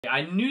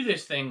I knew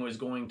this thing was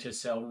going to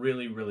sell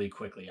really, really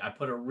quickly. I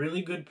put a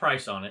really good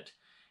price on it,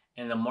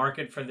 and the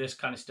market for this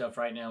kind of stuff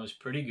right now is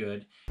pretty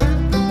good.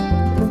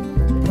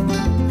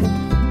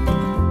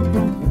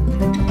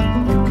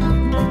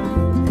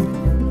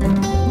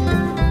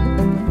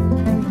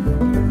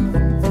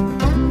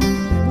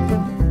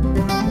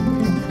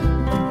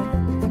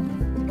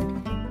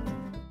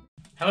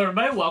 Hello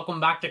everybody, welcome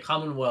back to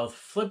Commonwealth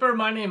Flipper.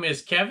 My name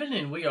is Kevin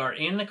and we are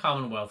in the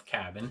Commonwealth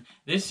cabin.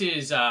 This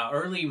is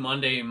early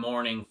Monday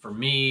morning for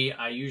me.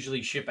 I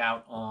usually ship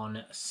out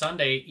on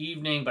Sunday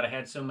evening, but I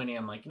had so many,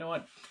 I'm like, you know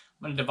what?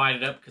 I'm going to divide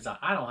it up because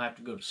I don't have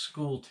to go to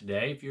school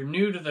today. If you're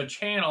new to the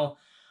channel,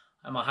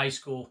 I'm a high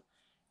school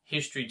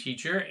history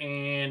teacher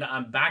and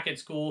I'm back at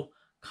school,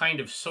 kind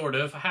of, sort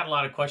of. I had a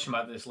lot of questions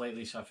about this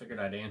lately, so I figured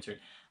I'd answer it.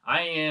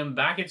 I am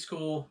back at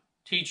school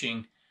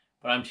teaching,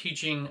 but I'm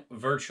teaching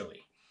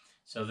virtually.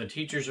 So the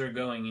teachers are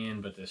going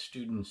in, but the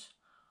students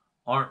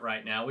aren't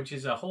right now, which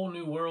is a whole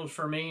new world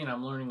for me, and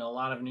I'm learning a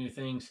lot of new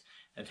things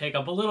that take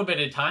up a little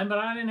bit of time, but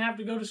I didn't have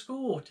to go to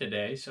school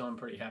today, so I'm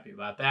pretty happy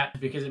about that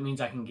because it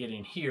means I can get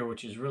in here,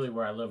 which is really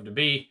where I love to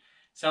be,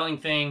 selling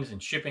things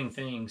and shipping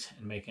things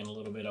and making a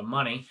little bit of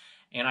money.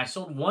 And I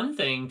sold one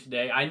thing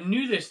today. I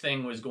knew this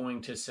thing was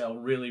going to sell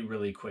really,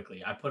 really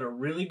quickly. I put a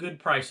really good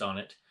price on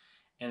it,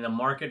 and the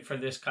market for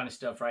this kind of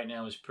stuff right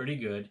now is pretty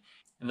good.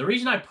 And the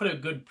reason I put a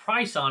good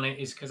price on it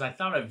is because I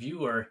thought a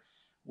viewer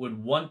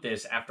would want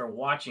this after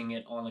watching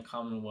it on the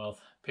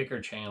Commonwealth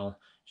Picker channel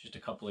just a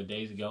couple of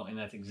days ago. And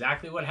that's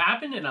exactly what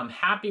happened, and I'm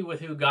happy with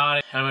who got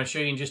it. I'm going to show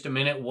you in just a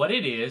minute what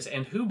it is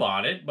and who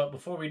bought it. But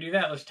before we do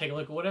that, let's take a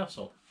look at what else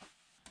sold.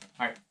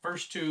 All right,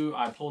 first two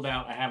I pulled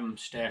out. I have them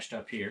stashed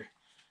up here.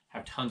 I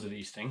have tons of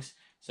these things.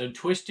 So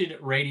Twisted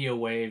Radio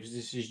Waves.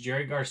 This is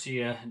Jerry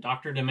Garcia,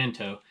 Dr.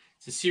 Demento.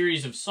 It's a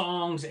series of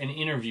songs and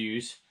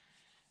interviews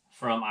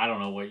from, I don't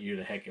know what year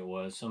the heck it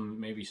was.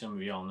 Maybe some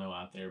of y'all know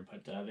out there,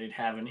 but they'd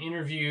have an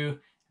interview,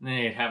 and then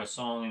they'd have a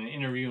song and an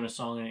interview and a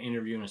song and an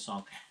interview and a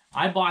song.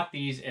 I bought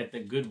these at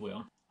the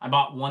Goodwill. I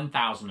bought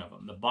 1,000 of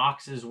them. The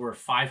boxes were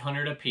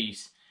 $500 a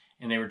piece,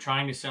 and they were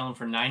trying to sell them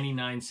for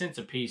 99 cents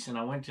a piece. And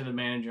I went to the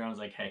manager, and I was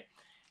like, hey,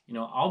 you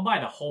know, I'll buy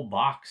the whole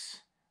box.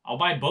 I'll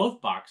buy both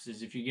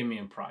boxes if you give me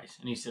a price.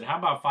 And he said, how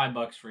about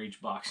 $5 for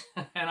each box?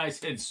 And I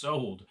said,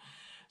 sold.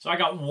 So I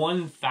got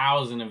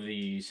 1,000 of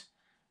these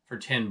for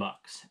 10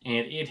 bucks.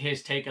 And it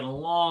has taken a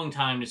long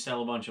time to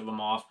sell a bunch of them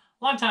off.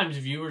 A lot of times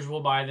viewers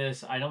will buy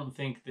this. I don't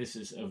think this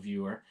is a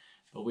viewer,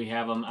 but we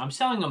have them. I'm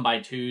selling them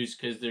by twos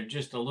because they're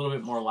just a little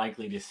bit more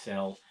likely to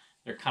sell.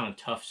 They're kind of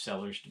tough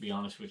sellers, to be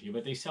honest with you,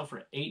 but they sell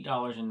for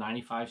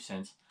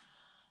 $8.95.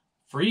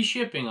 Free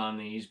shipping on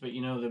these, but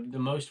you know, the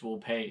most we'll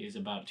pay is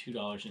about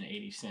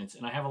 $2.80.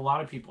 And I have a lot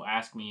of people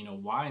ask me, you know,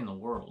 why in the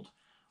world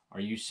are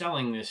you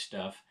selling this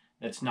stuff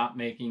that's not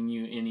making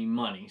you any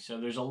money? So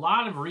there's a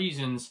lot of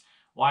reasons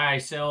why I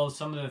sell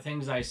some of the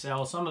things I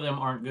sell. Some of them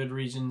aren't good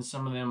reasons.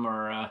 Some of them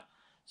are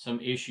some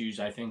issues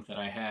I think that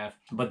I have.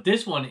 But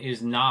this one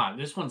is not.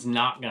 This one's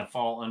not going to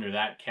fall under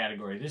that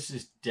category. This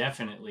is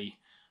definitely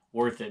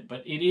worth it.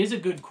 But it is a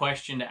good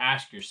question to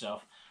ask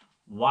yourself.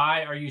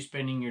 Why are you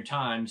spending your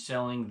time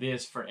selling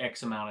this for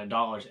X amount of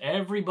dollars?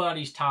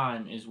 Everybody's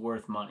time is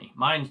worth money.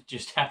 Mine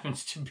just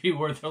happens to be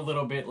worth a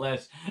little bit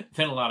less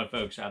than a lot of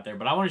folks out there.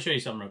 But I want to show you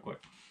something real quick.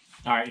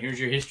 All right, here's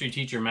your history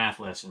teacher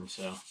math lesson.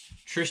 So,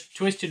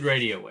 Twisted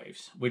Radio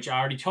Waves, which I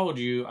already told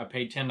you I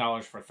paid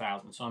 $10 for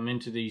 1,000. So I'm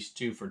into these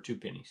two for 2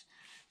 pennies.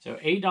 So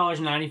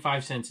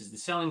 $8.95 is the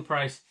selling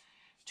price.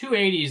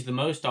 $2.80 is the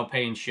most I'll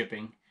pay in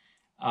shipping.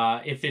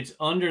 If it's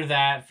under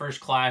that first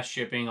class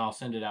shipping, I'll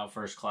send it out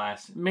first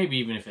class. Maybe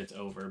even if it's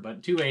over.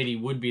 But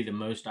 $2.80 would be the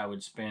most I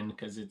would spend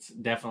because it's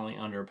definitely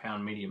under a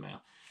pound medium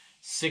now.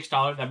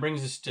 $6, that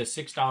brings us to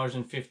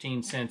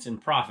 $6.15 in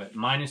profit.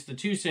 Minus the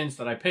 2 cents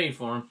that I paid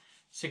for them.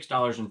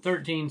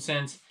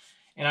 $6.13,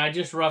 and I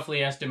just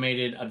roughly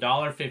estimated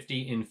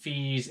 $1.50 in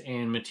fees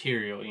and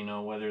material, you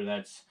know, whether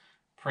that's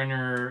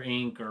printer,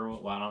 ink, or,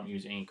 well, I don't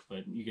use ink,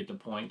 but you get the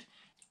point,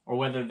 or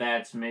whether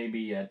that's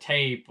maybe a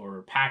tape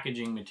or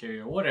packaging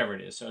material, whatever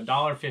it is. So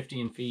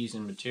 $1.50 in fees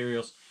and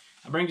materials.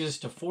 That brings us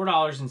to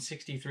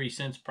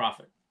 $4.63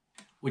 profit,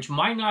 which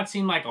might not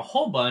seem like a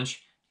whole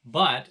bunch,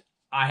 but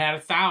I had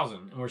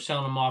 1,000, and we're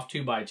selling them off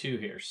 2 by 2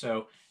 here.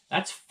 So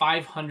that's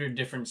 500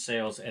 different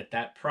sales at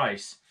that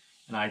price.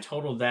 And I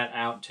totaled that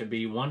out to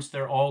be, once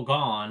they're all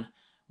gone,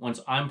 once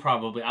I'm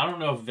probably, I don't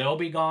know if they'll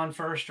be gone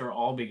first or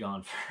I'll be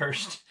gone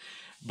first,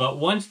 but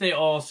once they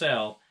all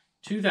sell,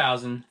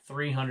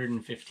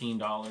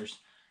 $2,315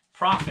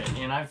 profit.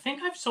 And I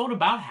think I've sold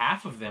about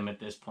half of them at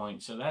this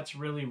point. So that's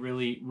really,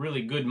 really,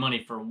 really good money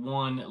for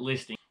one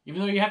listing. Even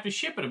though you have to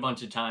ship it a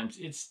bunch of times,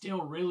 it's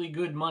still really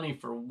good money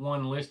for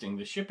one listing.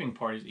 The shipping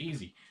part is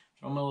easy.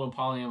 Throw them a little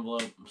poly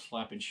envelope,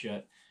 slap it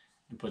shut,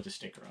 and put the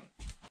sticker on it.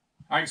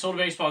 All right, sold a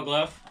baseball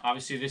glove.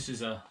 Obviously, this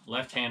is a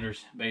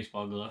left-hander's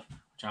baseball glove,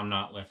 which I'm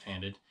not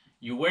left-handed.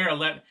 You wear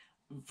a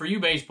for you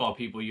baseball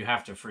people, you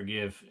have to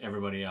forgive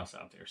everybody else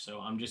out there. So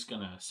I'm just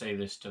going to say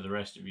this to the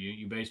rest of you,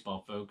 you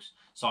baseball folks,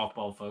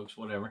 softball folks,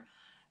 whatever.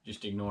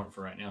 just ignore it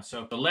for right now.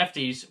 So the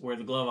lefties wear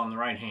the glove on the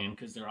right hand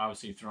because they're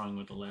obviously throwing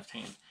with the left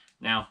hand.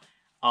 Now,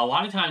 a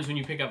lot of times when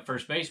you pick up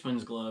first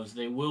baseman's gloves,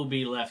 they will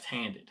be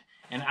left-handed,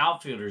 and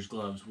outfielders'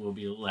 gloves will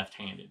be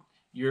left-handed.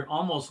 You're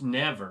almost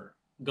never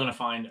going to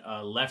find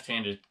a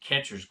left-handed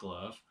catcher's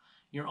glove.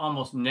 You're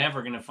almost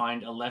never going to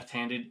find a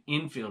left-handed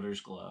infielder's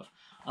glove,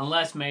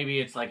 unless maybe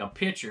it's like a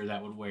pitcher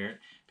that would wear it,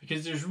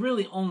 because there's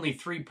really only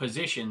 3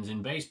 positions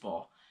in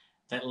baseball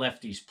that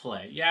lefties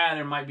play. Yeah,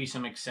 there might be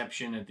some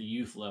exception at the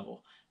youth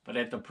level, but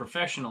at the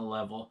professional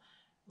level,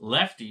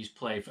 lefties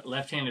play,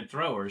 left-handed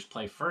throwers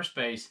play first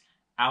base,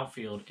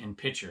 outfield, and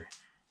pitcher,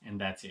 and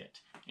that's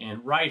it.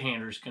 And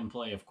right-handers can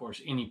play, of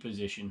course, any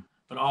position.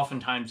 But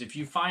oftentimes, if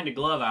you find a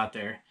glove out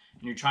there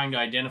and you're trying to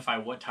identify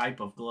what type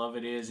of glove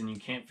it is and you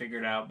can't figure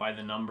it out by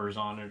the numbers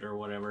on it or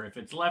whatever, if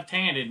it's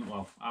left-handed,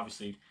 well,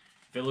 obviously,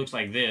 if it looks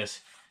like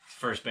this, it's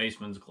first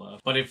baseman's glove.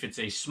 But if it's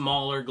a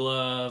smaller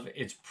glove,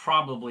 it's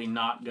probably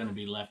not going to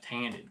be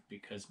left-handed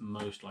because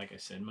most, like I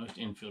said, most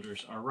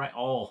infielders are right.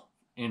 All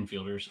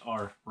infielders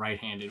are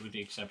right-handed with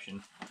the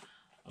exception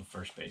of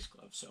first base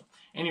gloves. So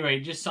anyway,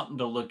 just something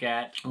to look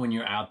at when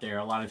you're out there.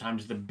 A lot of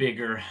times the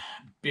bigger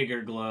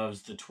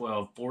gloves, the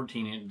 12,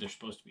 14 inch, they're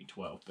supposed to be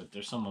 12, but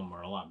there's some of them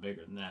are a lot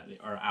bigger than that. They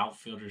are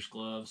outfielders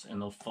gloves and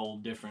they'll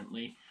fold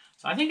differently.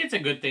 So I think it's a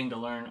good thing to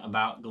learn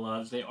about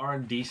gloves. They are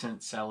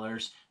decent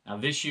sellers. Now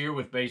this year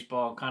with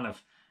baseball kind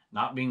of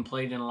not being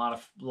played in a lot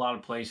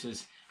of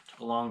places, it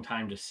took a long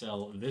time to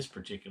sell this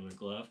particular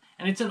glove.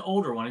 And it's an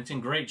older one. It's in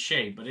great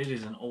shape, but it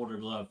is an older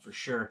glove for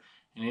sure.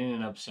 And it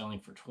ended up selling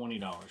for $20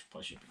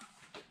 plus shipping.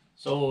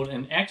 Sold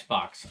an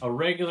Xbox, a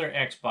regular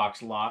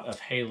Xbox lot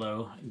of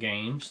Halo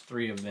games,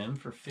 3 of them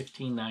for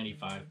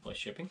 $15.95 plus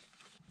shipping.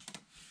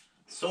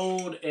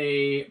 Sold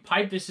a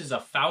pipe. This is a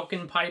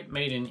Falcon pipe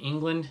made in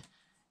England.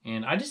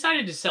 And I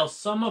decided to sell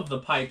some of the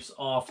pipes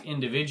off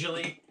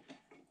individually.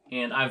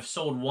 And I've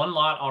sold 1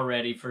 lot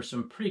already for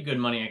some pretty good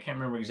money. I can't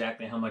remember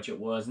exactly how much it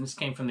was. And this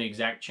came from the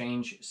Exact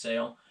Change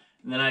sale.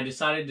 And then I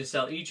decided to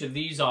sell each of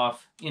these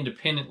off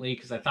independently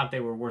because I thought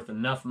they were worth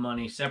enough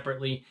money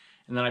separately.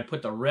 And then I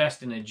put the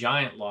rest in a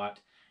giant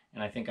lot.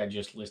 And I think I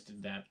just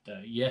listed that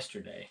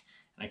yesterday.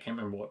 And I can't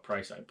remember what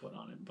price I put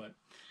on it. But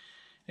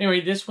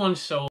anyway, this one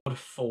sold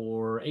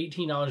for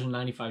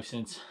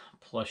 $18.95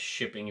 plus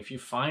shipping. If you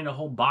find a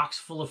whole box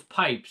full of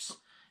pipes,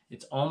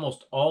 it's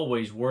almost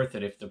always worth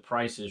it if the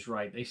price is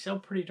right. They sell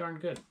pretty darn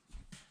good.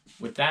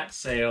 With that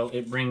sale,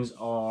 it brings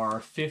our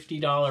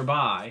 $50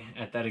 buy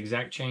at that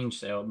Exact Change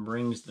sale. It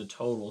brings the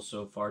total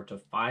so far to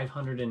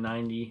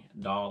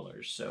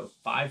 $590. So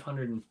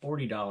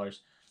 $540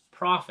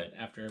 profit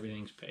after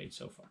everything's paid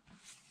so far.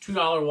 $2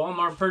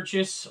 Walmart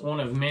purchase,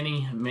 one of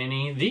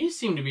many. These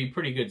seem to be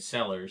pretty good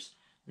sellers.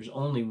 There's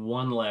only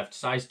 1 left.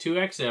 Size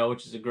 2XL,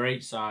 which is a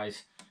great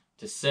size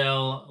to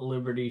sell.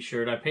 Liberty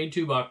shirt. I paid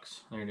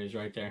 $2. There it is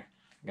right there.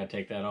 I gotta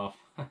take that off.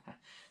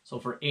 So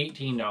for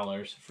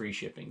 $18 free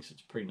shipping, so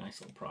it's a pretty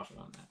nice little profit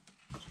on that.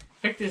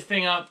 Picked this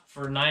thing up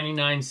for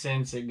 99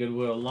 cents at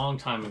Goodwill a long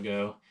time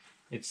ago.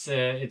 It's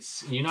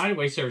United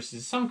Way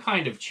Services, some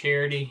kind of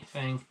charity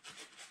thing.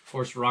 Of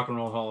course, Rock and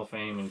Roll Hall of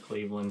Fame in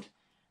Cleveland.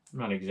 I'm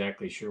not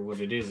exactly sure what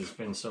it is. It's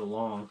been so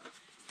long.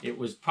 It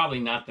was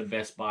probably not the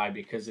best buy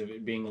because of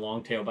it being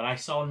long tail, but I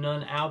saw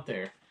none out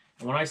there.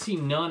 And when I see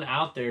none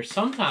out there,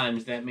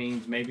 sometimes that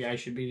means maybe I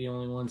should be the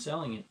only one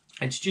selling it.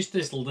 It's just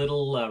this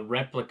little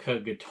replica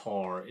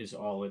guitar is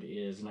all it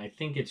is. And I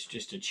think it's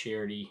just a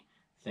charity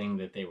thing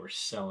that they were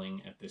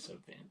selling at this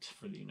event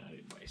for the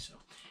United Way. So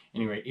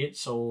anyway, it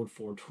sold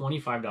for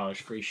 $25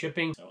 free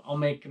shipping. So I'll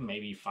make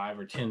maybe $5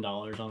 or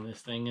 $10 on this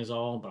thing is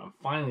all. But I'm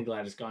finally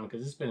glad it's gone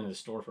because it's been in the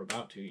store for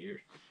about 2 years.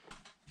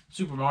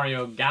 Super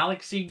Mario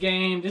Galaxy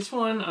game. This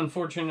one,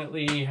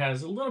 unfortunately,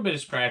 has a little bit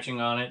of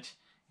scratching on it.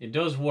 It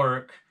does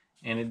work.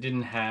 And it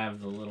didn't have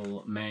the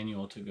little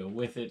manual to go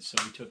with it. So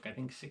we took, I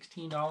think,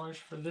 $16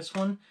 for this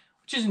one.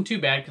 Which isn't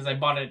too bad because I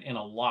bought it in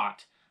a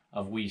lot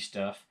of Wii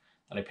stuff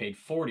that I paid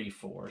 $40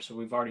 for. So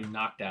we've already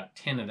knocked out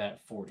 10 of that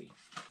 $40.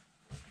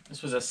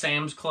 This was a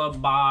Sam's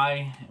Club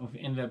buy.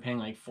 We ended up paying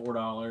like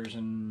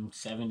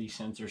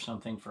 $4.70 or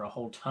something for a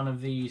whole ton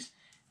of these.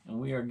 And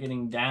we are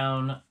getting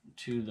down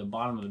to the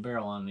bottom of the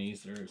barrel on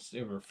these.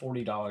 They were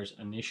 $40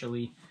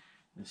 initially.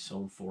 This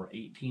sold for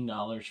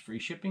 $18 free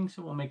shipping.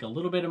 So we'll make a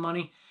little bit of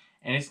money.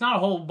 And it's not a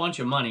whole bunch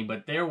of money,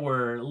 but there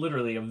were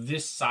literally of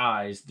this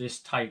size, this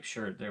type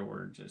shirt, there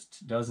were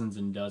just dozens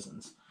and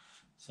dozens.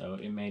 So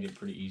it made it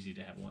pretty easy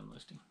to have one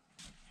listing.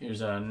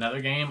 Here's another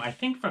game, I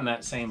think from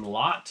that same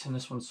lot. And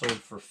this one sold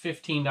for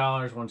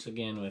 $15, once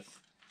again with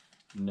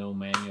no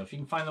manual. If you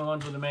can find the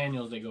ones with the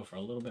manuals, they go for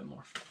a little bit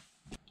more.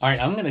 All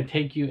right, I'm going to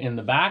take you in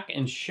the back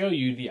and show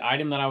you the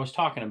item that I was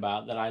talking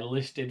about that I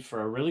listed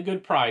for a really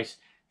good price,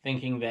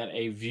 thinking that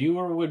a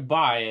viewer would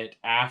buy it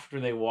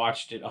after they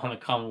watched it on the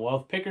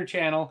Commonwealth Picker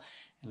channel,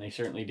 and they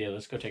certainly did.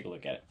 Let's go take a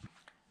look at it.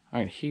 All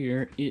right,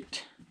 here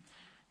it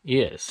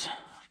is.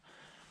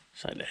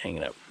 Decided to hang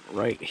it up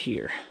right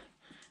here.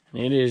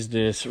 And it is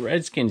this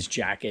Redskins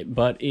jacket,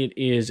 but it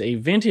is a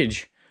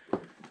vintage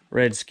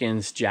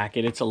Redskins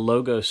jacket. It's a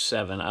Logo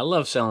 7. I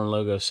love selling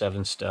Logo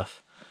 7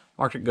 stuff.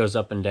 Market goes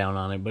up and down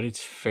on it, but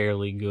it's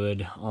fairly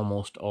good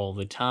almost all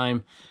the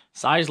time.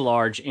 Size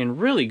large, in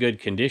really good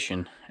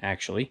condition,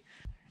 actually.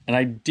 And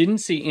I didn't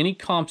see any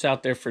comps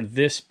out there for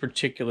this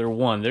particular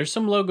one. There's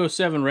some Logo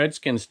 7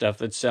 Redskin stuff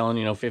that's selling,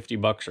 you know, 50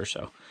 bucks or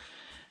so.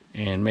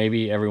 And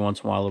maybe every once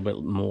in a while a little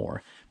bit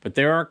more. But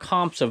there are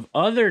comps of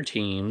other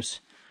teams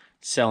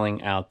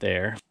selling out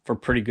there for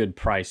pretty good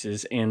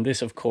prices. And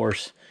this, of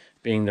course,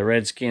 being the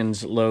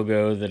Redskins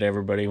logo that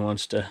everybody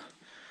wants to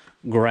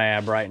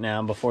grab right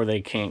now before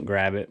they can't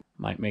grab it.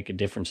 Might make a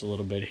difference a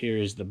little bit. Here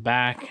is the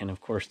back, and of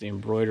course the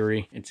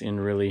embroidery. It's in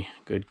really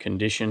good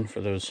condition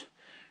for those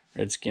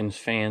Redskins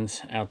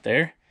fans out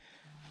there.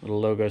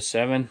 Little Logo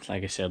 7.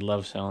 Like I said,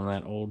 love selling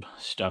that old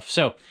stuff.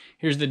 So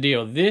here's the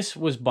deal. This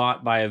was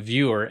bought by a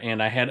viewer,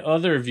 and I had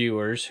other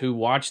viewers who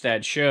watched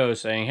that show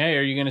saying, hey,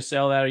 are you going to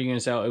sell that? Are you going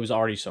to sell it? It was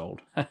already sold.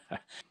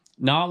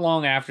 Not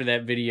long after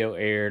that video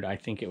aired, I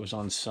think it was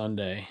on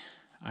Sunday,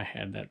 I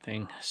had that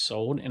thing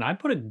sold, and I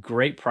put a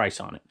great price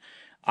on it.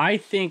 I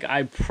think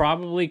I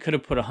probably could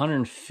have put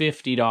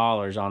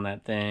 $150 on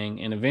that thing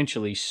and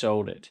eventually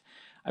sold it.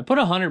 I put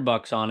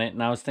 $100 on it,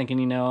 and I was thinking,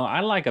 you know,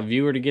 I'd like a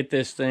viewer to get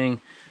this thing,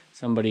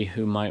 somebody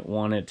who might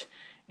want it,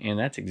 and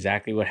that's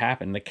exactly what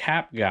happened. The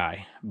Cap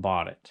Guy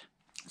bought it.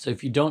 So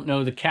if you don't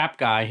know the Cap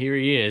Guy, here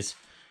he is.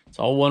 It's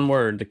all one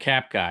word, the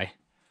Cap Guy.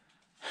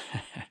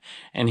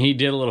 And he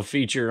did a little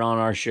feature on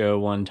our show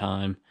one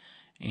time.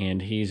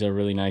 And he's a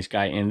really nice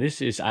guy. And this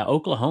is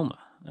Oklahoma.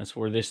 That's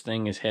where this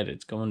thing is headed.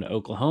 It's going to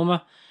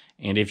Oklahoma.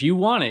 And if you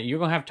want it, you're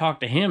going to have to talk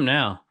to him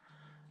now.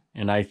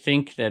 And I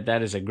think that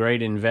that is a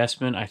great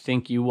investment. I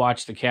think you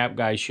watch the Cap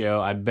Guy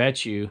show. I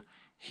bet you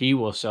he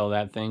will sell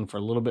that thing for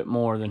a little bit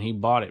more than he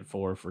bought it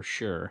for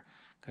sure.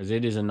 Because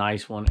it is a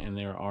nice one. And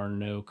there are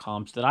no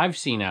comps that I've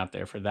seen out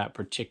there for that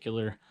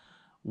particular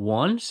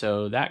one.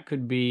 So that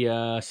could be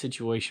a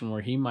situation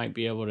where he might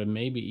be able to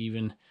maybe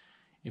even,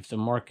 if the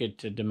market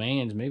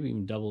demands, maybe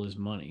even double his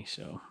money.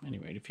 So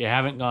anyway, if you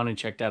haven't gone and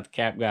checked out the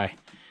Cap Guy,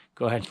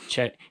 go ahead and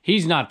check.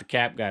 He's not the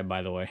Cap Guy,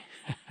 by the way.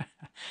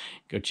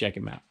 Go check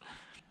him out.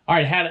 All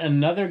right, had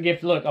another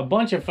gift. Look, a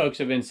bunch of folks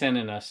have been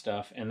sending us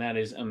stuff, and that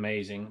is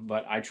amazing.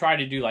 But I try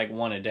to do like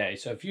one a day.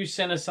 So if you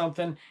send us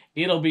something,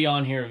 it'll be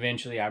on here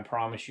eventually, I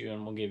promise you,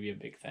 and we'll give you a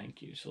big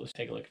thank you. So let's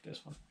take a look at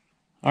this one.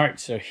 All right,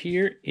 so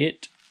here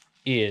it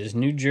is.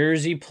 New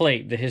Jersey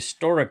plate, the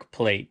historic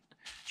plate,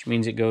 which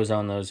means it goes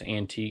on those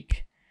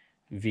antique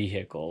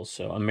vehicles.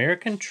 So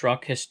American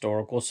Truck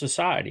Historical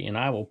Society, and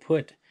I will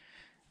put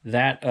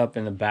that up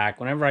in the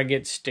back whenever I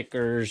get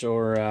stickers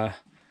or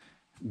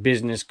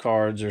business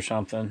cards or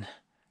something.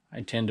 I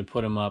tend to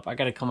put them up. I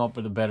got to come up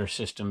with a better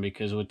system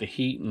because with the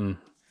heat and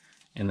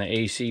the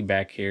AC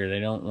back here, they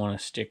don't want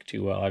to stick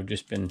too well. I've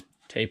just been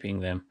taping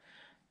them,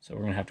 so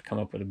we're gonna have to come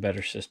up with a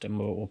better system,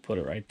 but we'll put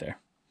it right there.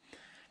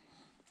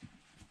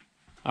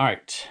 All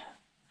right,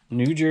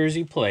 New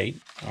Jersey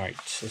plate. All right,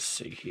 let's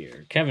see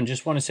here. Kevin,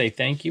 just want to say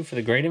thank you for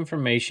the great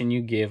information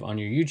you give on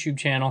your YouTube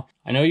channel.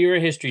 I know you're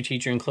a history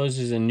teacher.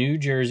 Encloses a New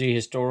Jersey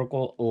historic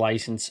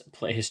license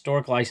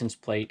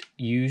plate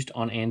used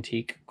on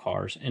antique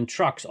cars and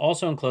trucks.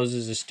 Also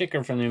encloses a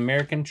sticker from the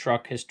American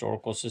Truck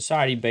Historical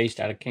Society based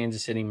out of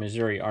Kansas City,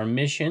 Missouri. Our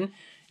mission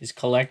is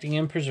collecting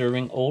and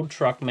preserving old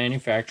truck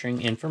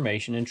manufacturing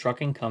information and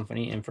trucking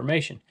company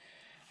information.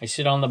 I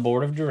sit on the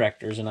board of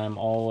directors, and I'm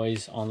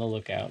always on the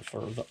lookout for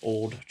the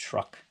old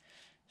truck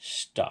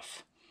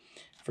stuff.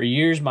 For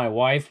years, my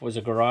wife was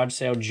a garage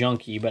sale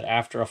junkie, but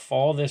after a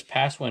fall this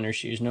past winter,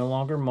 she is no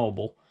longer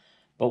mobile.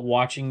 But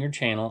watching your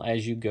channel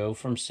as you go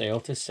from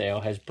sale to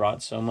sale has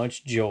brought so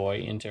much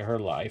joy into her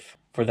life.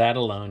 For that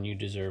alone, you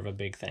deserve a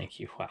big thank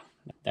you. Wow,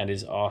 that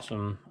is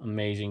awesome,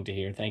 amazing to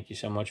hear. Thank you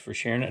so much for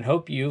sharing it.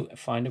 Hope you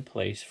find a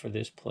place for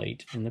this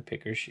plate in the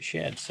Picker's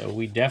shed. So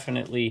we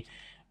definitely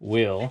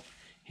will.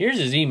 Here's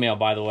his email,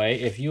 by the way.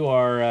 If you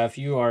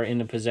are in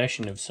the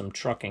possession of some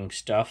trucking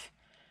stuff,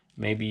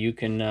 maybe you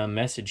can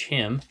message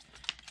him.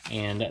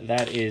 And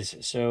that is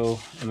so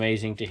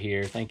amazing to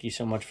hear. Thank you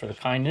so much for the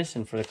kindness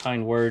and for the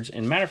kind words.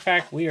 And matter of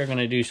fact, we are going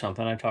to do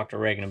something. I talked to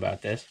Reagan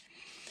about this.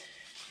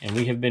 And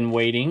we have been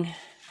waiting.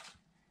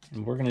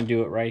 And we're going to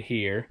do it right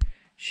here.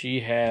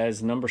 She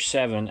has number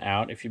 7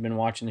 out. If you've been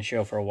watching the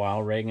show for a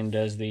while, Reagan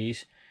does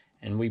these.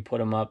 And we put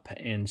them up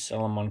and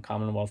sell them on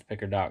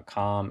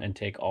CommonwealthPicker.com and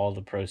take all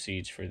the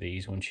proceeds for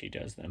these when she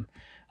does them.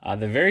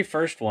 The very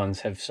first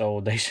ones have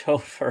sold. They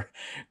sold for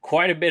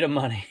quite a bit of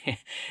money.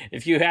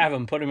 If you have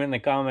them, put them in the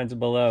comments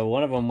below.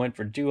 One of them went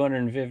for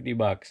 $250.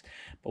 But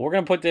we're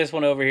going to put this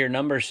one over here,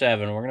 number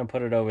 7. We're going to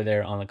put it over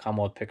there on the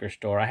Commonwealth Picker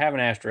store. I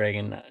haven't asked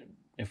Reagan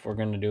if we're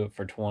going to do it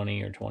for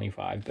 20 or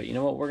 25. But you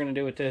know what we're going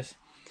to do with this?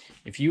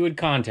 If you would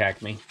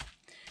contact me,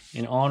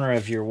 in honor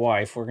of your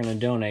wife, we're going to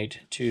donate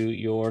to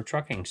your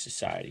trucking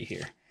society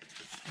here.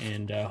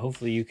 And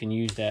hopefully you can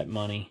use that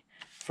money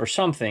for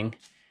something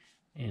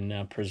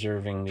in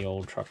preserving the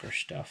old trucker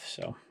stuff.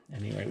 So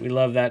anyway, we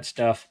love that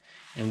stuff.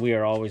 And we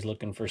are always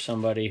looking for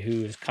somebody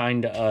who is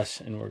kind to us,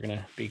 and we're going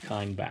to be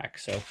kind back.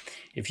 So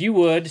if you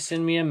would,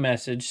 send me a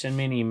message, send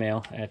me an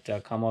email at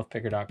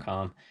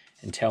CommonwealthPicker.com,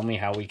 and tell me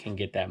how we can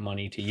get that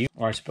money to you.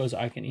 Or I suppose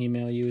I can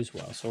email you as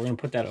well. So we're going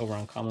to put that over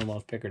on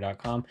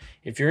CommonwealthPicker.com.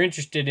 If you're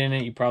interested in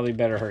it, you probably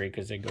better hurry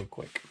because they go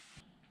quick.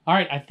 All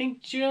right, I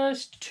think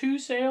just 2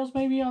 sales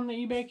maybe on the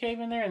eBay cave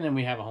in there, and then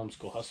we have a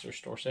Homeschool Hustler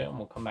store sale, and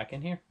we'll come back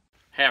in here.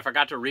 Hey, I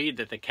forgot to read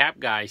that the cap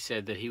guy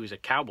said that he was a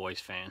Cowboys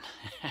fan.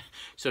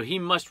 So he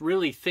must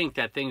really think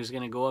that thing is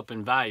going to go up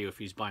in value if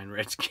he's buying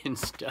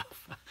Redskins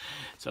stuff.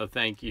 So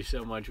thank you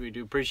so much. We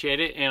do appreciate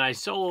it. And I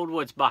sold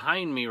what's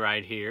behind me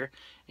right here.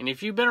 And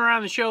if you've been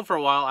around the show for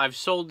a while, I've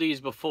sold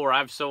these before.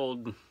 I've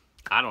sold,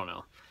 I don't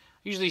know,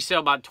 usually sell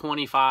about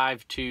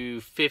 25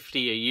 to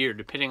 50 a year,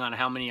 depending on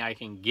how many I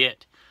can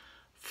get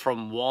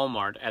from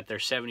Walmart at their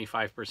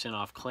 75%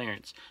 off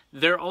clearance.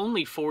 They're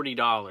only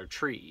 $40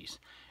 trees.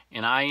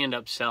 And I end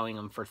up selling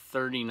them for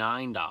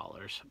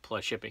 $39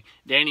 plus shipping.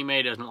 Danny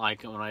Mae doesn't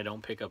like it when I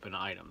don't pick up an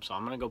item. So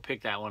I'm going to go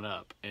pick that one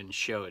up and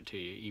show it to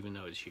you, even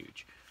though it's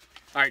huge.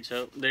 All right,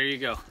 so there you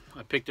go.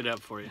 I picked it up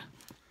for you.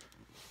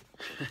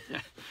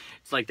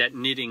 It's like that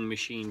knitting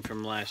machine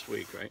from last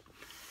week, right?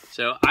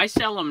 So I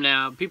sell them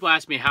now. People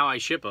ask me how I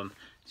ship them.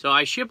 So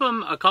I ship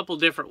them a couple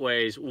different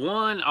ways.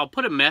 One, I'll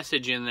put a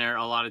message in there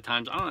a lot of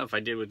times. I don't know if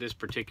I did with this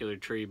particular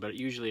tree, but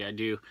usually I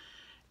do.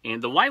 And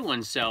the white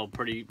ones sell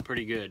pretty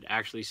good.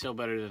 Actually sell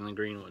better than the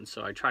green ones.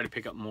 So I try to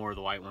pick up more of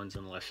the white ones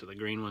and less of the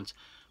green ones.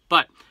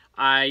 But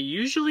I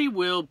usually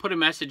will put a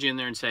message in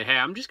there and say, hey,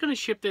 I'm just going to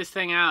ship this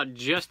thing out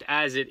just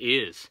as it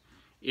is,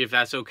 if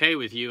that's okay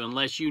with you,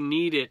 unless you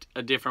need it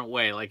a different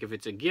way. Like if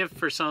it's a gift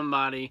for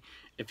somebody,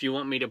 if you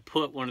want me to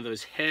put one of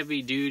those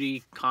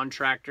heavy-duty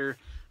contractor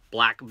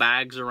black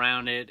bags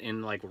around it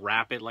and like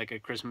wrap it like a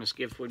Christmas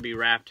gift would be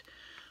wrapped.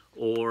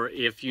 Or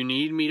if you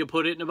need me to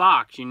put it in a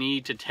box, you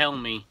need to tell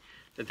me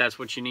that that's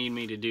what you need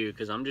me to do,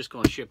 because I'm just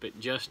going to ship it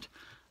just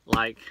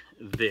like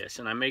this.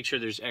 And I make sure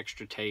there's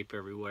extra tape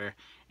everywhere.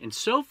 And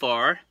so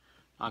far,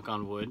 knock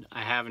on wood,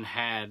 I haven't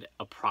had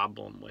a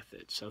problem with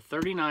it. So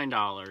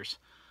 $39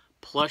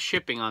 plus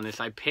shipping on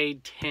this. I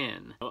paid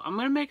 $10. So I'm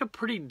going to make a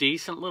pretty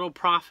decent little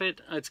profit.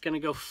 It's going to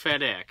go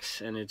FedEx,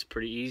 and it's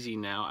pretty easy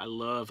now. I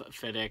love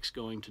FedEx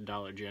going to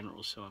Dollar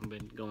General, so I've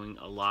been going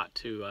a lot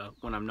to,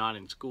 when I'm not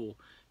in school,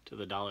 to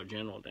the Dollar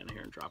General down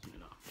here and dropping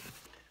it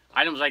off.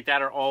 Items like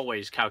that are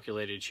always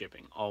calculated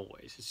shipping,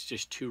 always. It's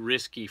just too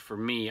risky for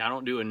me. I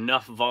don't do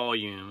enough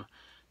volume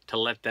to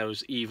let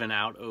those even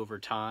out over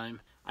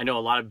time. I know a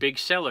lot of big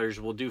sellers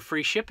will do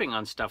free shipping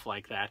on stuff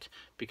like that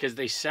because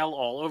they sell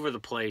all over the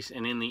place,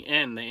 and in the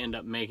end they end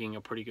up making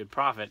a pretty good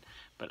profit.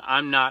 But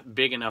I'm not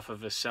big enough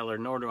of a seller,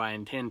 nor do I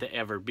intend to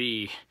ever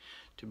be,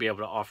 to be able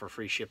to offer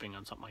free shipping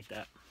on something like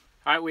that.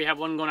 All right, we have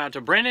one going out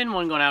to Brendan,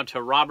 one going out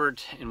to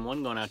Robert, and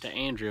one going out to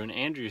Andrew. And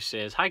Andrew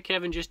says, hi,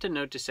 Kevin, just a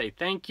note to say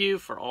thank you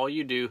for all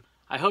you do.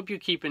 I hope you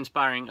keep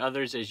inspiring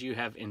others as you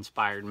have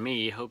inspired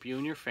me. Hope you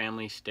and your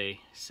family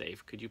stay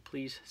safe. Could you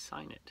please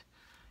sign it?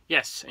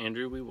 Yes,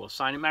 Andrew, we will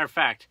sign it. Matter of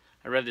fact,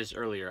 I read this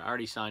earlier. I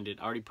already signed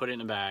it, already put it in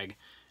a bag,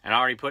 and I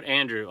already put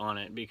Andrew on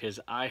it because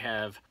I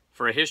have,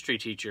 for a history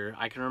teacher,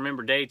 I can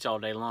remember dates all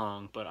day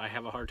long, but I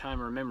have a hard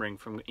time remembering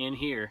from in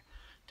here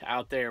to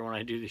out there when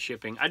I do the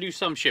shipping. I do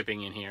some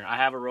shipping in here. I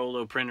have a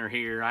Rollo printer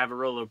here. I have a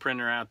Rollo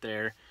printer out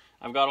there.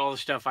 I've got all the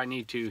stuff I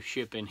need to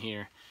ship in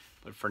here.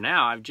 But for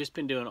now, I've just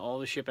been doing all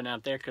the shipping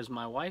out there because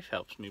my wife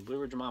helps me. Blue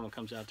Ridge Mama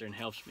comes out there and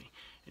helps me.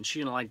 And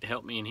she don't like to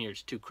help me in here.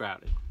 It's too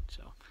crowded.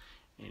 So,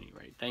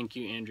 anyway, thank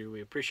you, Andrew.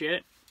 We appreciate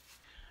it.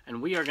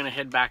 And we are going to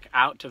head back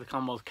out to the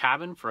Commonwealth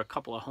cabin for a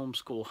couple of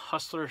Homeschool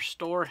Hustler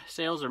store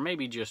sales, or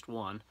maybe just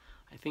one.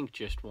 I think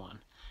just one.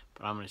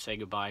 But I'm going to say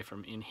goodbye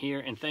from in here.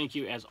 And thank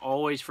you, as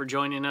always, for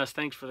joining us.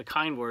 Thanks for the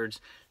kind words.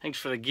 Thanks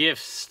for the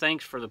gifts.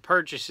 Thanks for the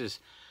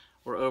purchases.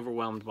 We're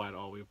overwhelmed by it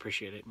all. We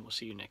appreciate it, and we'll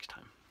see you next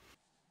time.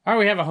 All right,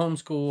 we have a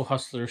Homeschool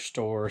Hustler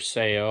store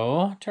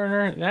sale.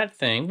 Turner, that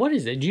thing, what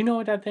is it? Do you know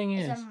what that thing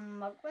is? It's a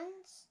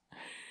mugwins?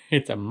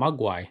 It's a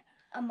mugwai.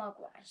 A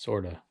mugwai.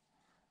 Sort of.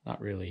 Not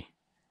really.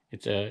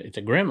 It's a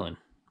gremlin.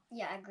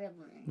 Yeah, a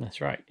gremlin. That's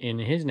right. And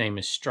his name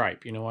is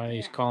Stripe. You know why they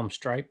used to call him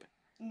Stripe?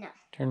 No.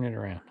 Turn it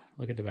around.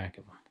 Look at the back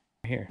of him.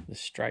 Here, the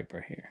Stripe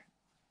right here.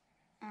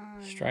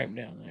 Stripe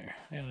down there.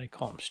 Yeah, they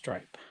call him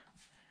Stripe.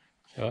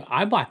 So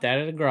I bought that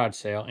at a garage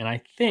sale, and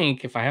I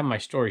think, if I have my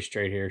story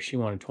straight here, she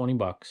wanted 20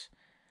 bucks.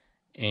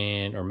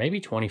 And or maybe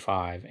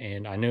 25,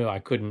 and I knew I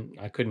couldn't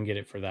get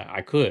it for that.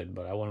 I could,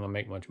 but I wasn't gonna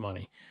make much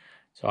money.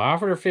 So I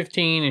offered her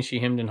 15, and she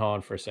hemmed and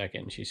hawed for a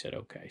second, and she said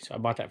okay. So I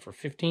bought that for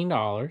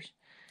 $15,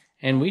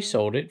 and we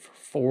sold it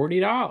for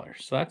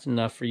 $40. So that's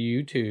enough for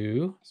you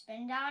to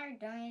spend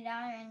 $1, donate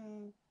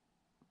 $1,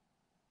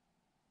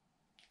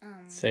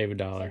 and save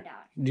 $1.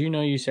 Do you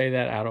know you say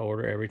that out of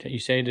order every time? You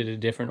say it at a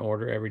different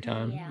order every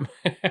time.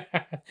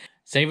 Yeah.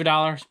 Save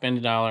 $1, spend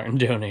 $1, and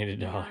donate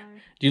 $1. Yeah.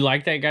 Do you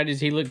like that guy? Does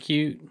he look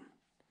cute?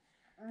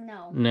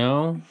 No.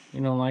 No?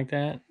 You don't like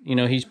that? You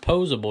know, he's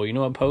posable. You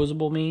know what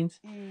posable means?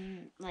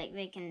 Like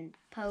they can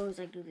pose,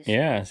 like do this.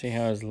 Yeah, see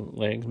how his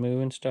legs move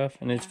and stuff?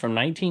 And it's from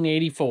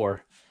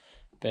 1984.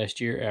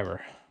 Best year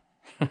ever.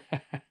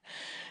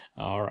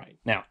 All right.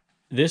 Now,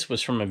 this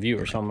was from a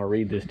viewer, so I'm going to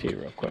read this to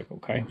you real quick,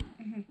 okay?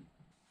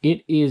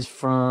 It is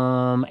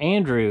from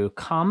Andrew,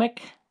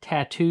 Comic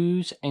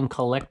Tattoos and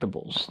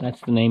Collectibles.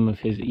 That's the name of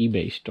his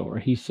eBay store.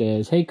 He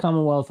says, "Hey,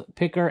 Commonwealth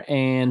Picker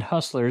and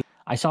Hustlers.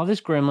 I saw this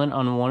gremlin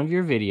on one of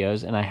your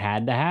videos, and I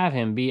had to have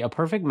him be a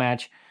perfect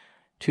match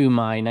to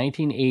my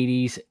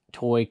 1980s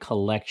toy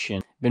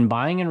collection. Been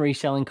buying and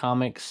reselling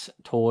comics,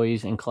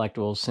 toys, and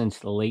collectibles since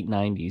the late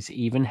 90s.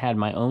 Even had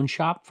my own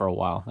shop for a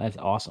while." That's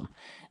awesome.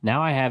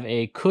 "Now I have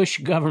a cush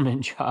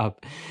government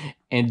job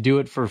and do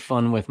it for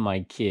fun with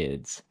my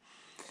kids.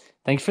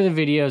 Thanks for the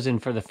videos and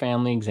for the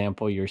family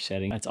example you're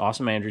setting." That's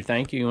awesome, Andrew.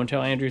 Thank you. You want to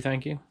tell Andrew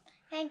thank you?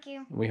 Thank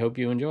you. We hope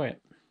you enjoy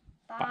it.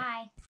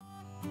 Bye.